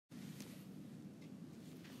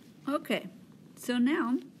Okay, so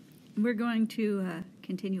now we're going to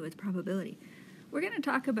continue with probability. We're going to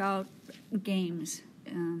talk about games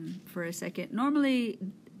for a second. Normally,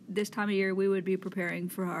 this time of year, we would be preparing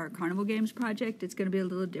for our Carnival Games project. It's going to be a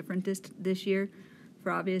little different this year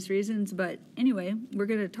for obvious reasons. But anyway, we're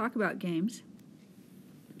going to talk about games.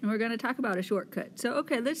 And we're going to talk about a shortcut. So,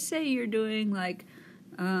 okay, let's say you're doing like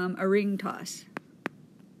a ring toss.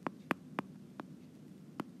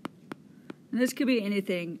 And this could be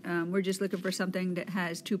anything. We're just looking for something that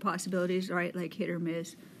has two possibilities, right? Like hit or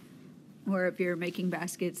miss. Or if you're making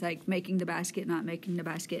baskets, like making the basket, not making the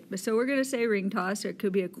basket. But so we're going to say ring toss, or it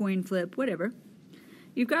could be a coin flip, whatever.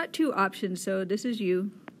 You've got two options. So this is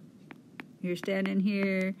you. You're standing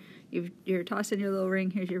here. You're tossing your little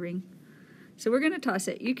ring. Here's your ring. So we're going to toss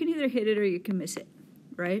it. You can either hit it or you can miss it,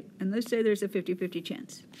 right? And let's say there's a 50-50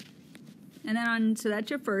 chance. And then so that's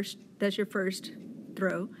your first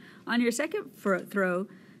throw. On your second throw,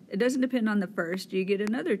 it doesn't depend on the first. You get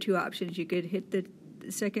another two options. You could hit the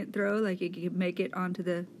second throw, like you could make it onto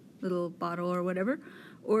the little bottle or whatever,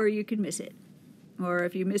 or you could miss it. Or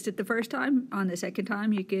if you missed it the first time, on the second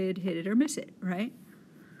time, you could hit it or miss it, right?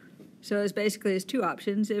 So it's two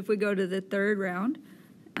options. If we go to the third round,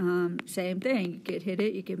 same thing. You could hit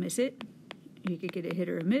it, you could miss it. You could get a hit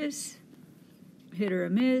or a miss,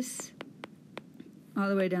 all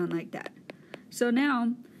the way down like that. So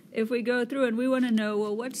now, if we go through and we want to know,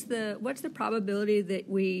 well, what's the probability that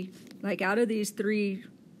we, like out of these three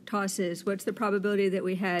tosses, what's the probability that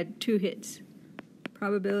we had two hits?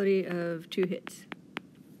 Probability of two hits.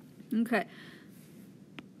 Okay.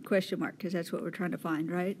 Question mark, because that's what we're trying to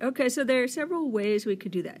find, right? Okay, so there are several ways we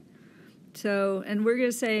could do that. So, and we're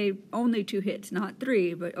going to say only two hits, not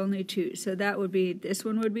three, but only two. So that would be, this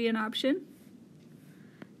one would be an option.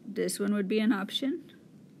 This one would be an option.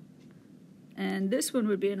 And this one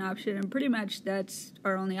would be an option, and pretty much that's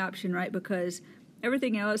our only option, right? Because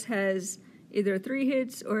everything else has either three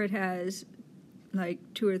hits or it has like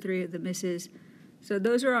two or three of the misses. So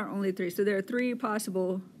those are our only three. So there are three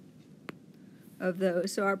possible of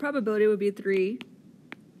those. So our probability would be 3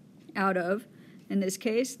 out of, in this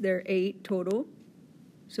case, there are 8 total.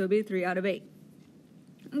 So it would be 3 out of 8.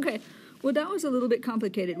 Okay, well that was a little bit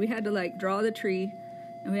complicated. We had to like draw the tree,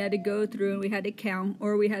 and we had to go through and we had to count,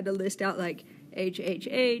 or we had to list out like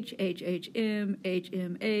HHH, HHM,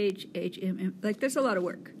 HMH, HMM. Like, that's a lot of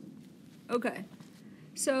work. Okay.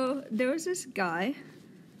 So there was this guy.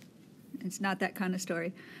 It's not that kind of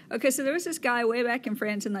story. Okay, so there was this guy way back in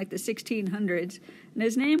France in like the 1600s, and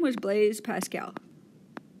his name was Blaise Pascal.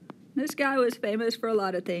 This guy was famous for a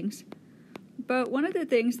lot of things. But one of the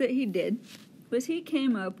things that he did was he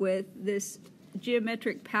came up with this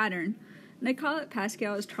geometric pattern. And they call it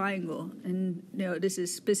Pascal's triangle, and this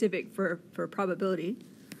is specific for probability.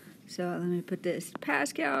 So let me put this,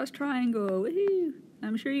 Pascal's triangle, woohoo!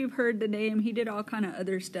 I'm sure you've heard the name. He did all kind of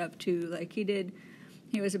other stuff too. Like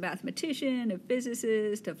he was a mathematician, a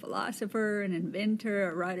physicist, a philosopher, an inventor,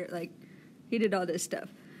 a writer. Like, he did all this stuff.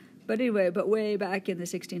 But anyway, way back in the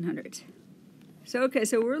 1600s. So okay,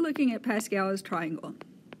 so we're looking at Pascal's triangle.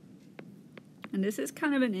 And this is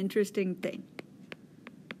kind of an interesting thing.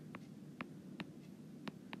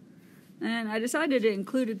 And I decided to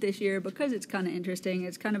include it this year because it's kind of interesting.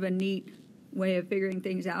 It's kind of a neat way of figuring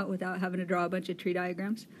things out without having to draw a bunch of tree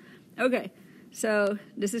diagrams. Okay, so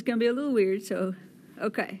this is going to be a little weird. So,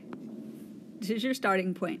 okay, this is your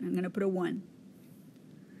starting point. I'm going to put a 1.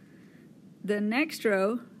 The next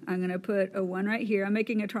row, I'm going to put a 1 right here. I'm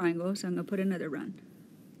making a triangle, so I'm going to put another run.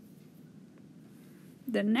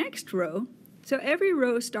 The next row, so every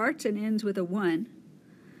row starts and ends with a 1.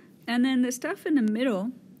 And then the stuff in the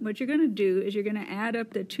middle, what you're going to do is you're going to add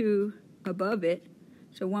up the 2 above it.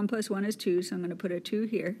 So 1 plus 1 is 2, so I'm going to put a 2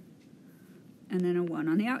 here. And then a 1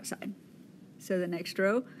 on the outside. So the next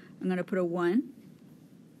row, I'm going to put a 1.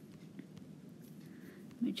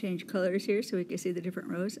 Let me change colors here so we can see the different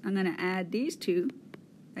rows. I'm going to add these 2.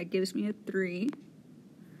 That gives me a 3.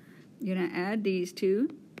 I'm going to add these 2.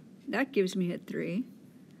 That gives me a 3.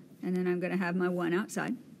 And then I'm going to have my 1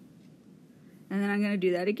 outside. And then I'm going to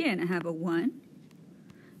do that again. I have a 1.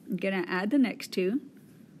 I'm going to add the next 2.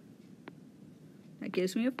 That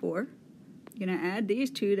gives me a 4. I'm going to add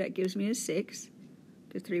these 2. That gives me a 6.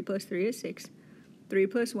 Because 3 plus 3 is 6. 3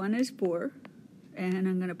 plus 1 is 4. And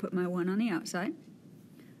I'm going to put my 1 on the outside.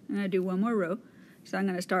 I'm going to do one more row. So I'm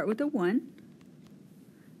going to start with a 1.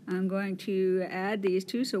 I'm going to add these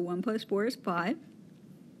 2. So 1 plus 4 is 5.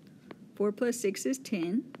 4 plus 6 is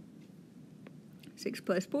 10. 6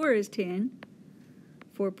 plus 4 is 10.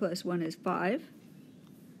 4 plus 1 is 5.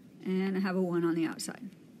 And I have a 1 on the outside.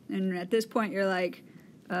 And at this point, you're like,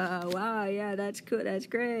 Wow, yeah, that's cool. That's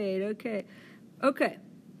great. Okay. Okay.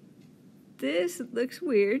 This looks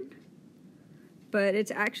weird, but it's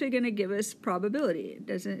actually going to give us probability.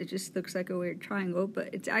 It just looks like a weird triangle,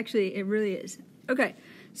 but it really is. Okay,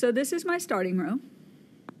 so this is my starting row.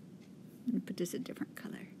 Let me put this a different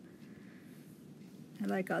color. I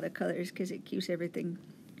like all the colors because it keeps everything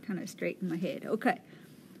kind of straight in my head. Okay,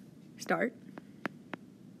 start.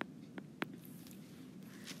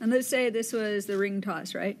 And let's say this was the ring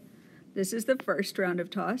toss, right? This is the first round of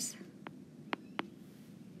toss.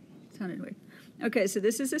 Sounded weird. Okay, so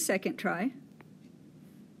this is the second try.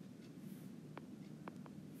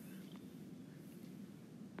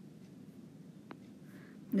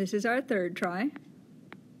 This is our third try.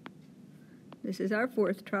 This is our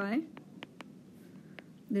fourth try.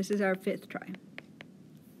 This is our fifth try.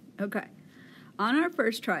 Okay, on our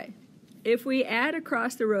first try, if we add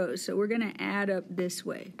across the rows, so we're going to add up this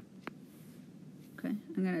way. Okay,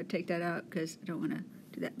 I'm going to take that out because I don't want to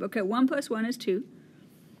do that. Okay, 1 plus 1 is 2.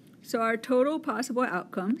 So our total possible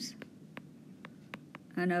outcomes,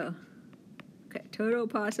 I know. Okay, total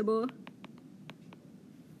possible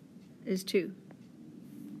is 2.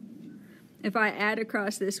 If I add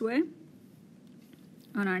across this way,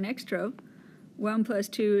 on our next row, 1 plus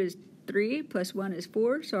 2 is 3, plus 1 is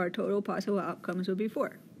 4, so our total possible outcomes will be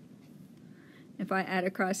 4. If I add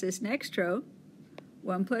across this next row,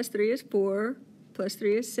 1 plus 3 is 4, plus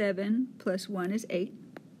 3 is 7, plus 1 is 8.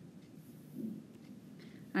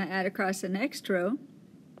 I add across the next row,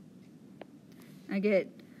 I get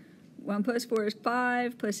 1 plus 4 is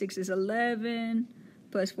 5, plus 6 is 11,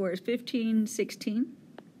 plus 4 is 15, 16.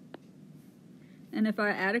 And if I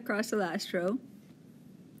add across the last row,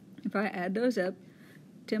 if I add those up,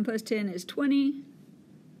 10 plus 10 is 20,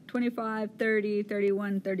 25, 30,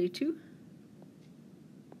 31, 32.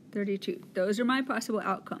 32. Those are my possible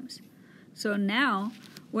outcomes. So now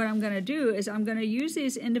what I'm going to do is I'm going to use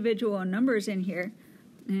these individual numbers in here.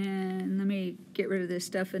 And let me get rid of this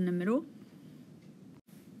stuff in the middle.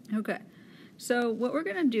 Okay. So what we're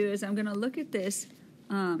going to do is I'm going to look at this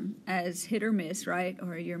as hit or miss, right?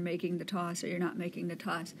 Or you're making the toss or you're not making the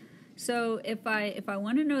toss. So if I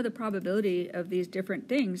want to know the probability of these different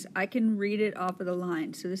things, I can read it off of the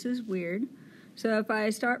line. So this is weird. So if I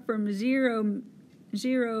start from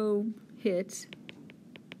zero hits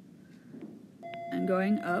and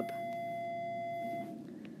going up,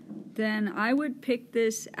 then I would pick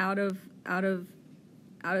this out of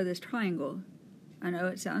this triangle. I know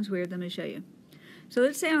it sounds weird. Let me show you. So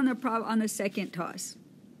let's say on the second toss.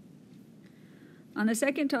 On the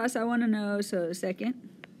second toss, I want to know, so second,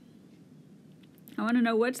 I want to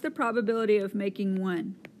know what's the probability of making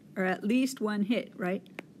one, or at least one hit, right?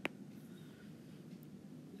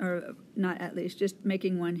 Or not at least, just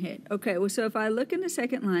making one hit. Okay, well, so if I look in the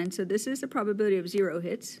second line, so this is the probability of 0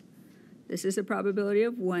 hits. This is the probability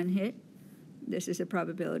of 1 hit. This is the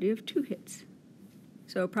probability of 2 hits.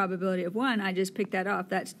 So probability of 1, I just picked that off.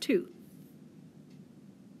 That's 2.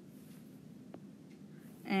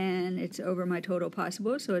 And it's over my total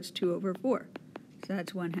possible, so it's 2 over 4. So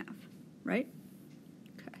that's 1/2, right?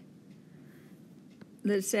 Okay.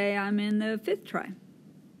 Let's say I'm in the 5th try.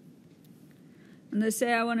 And let's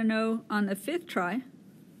say I want to know on the 5th try,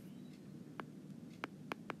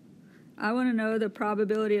 I want to know the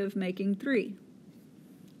probability of making 3.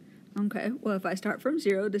 Okay, well, if I start from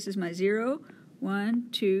 0, this is my 0, 1,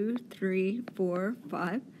 2, 3, 4,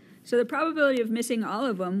 5. So the probability of missing all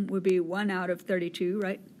of them would be 1 out of 32,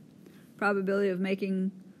 right? Probability of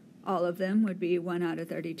making all of them would be 1 out of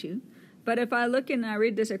 32. But if I look and I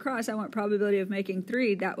read this across, I want probability of making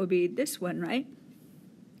 3, that would be this one, right?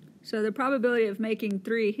 So the probability of making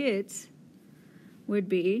 3 hits would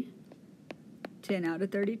be 10 out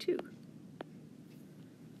of 32.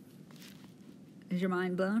 Is your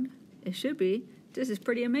mind blown? It should be. This is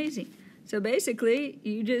pretty amazing. So basically,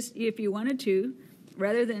 you just, if you wanted to,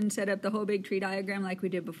 rather than set up the whole big tree diagram like we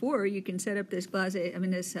did before, you can set up this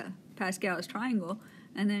Pascal's triangle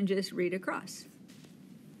and then just read across.